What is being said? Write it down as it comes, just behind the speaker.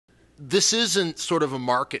this isn't sort of a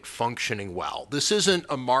market functioning well. This isn't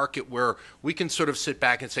a market where we can sort of sit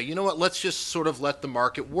back and say, you know what, let's just sort of let the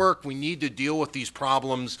market work. We need to deal with these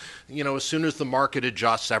problems. As soon as the market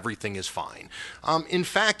adjusts, everything is fine. In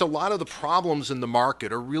fact, a lot of the problems in the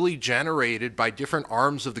market are really generated by different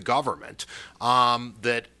arms of the government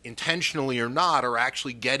that intentionally or not are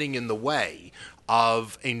actually getting in the way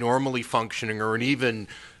of a normally functioning or an even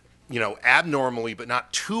abnormally, but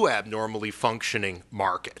not too abnormally functioning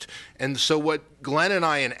market. And so what Glenn and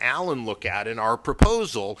I and Alan look at in our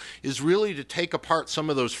proposal is really to take apart some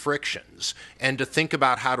of those frictions and to think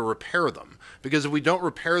about how to repair them. Because if we don't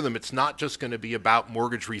repair them, it's not just going to be about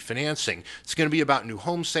mortgage refinancing. It's going to be about new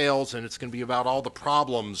home sales, and it's going to be about all the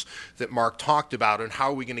problems that Mark talked about, and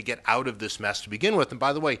how are we going to get out of this mess to begin with. And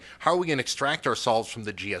by the way, how are we going to extract ourselves from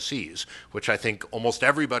the GSEs, which I think almost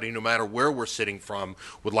everybody, no matter where we're sitting from,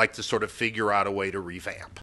 would like to sort of figure out a way to revamp.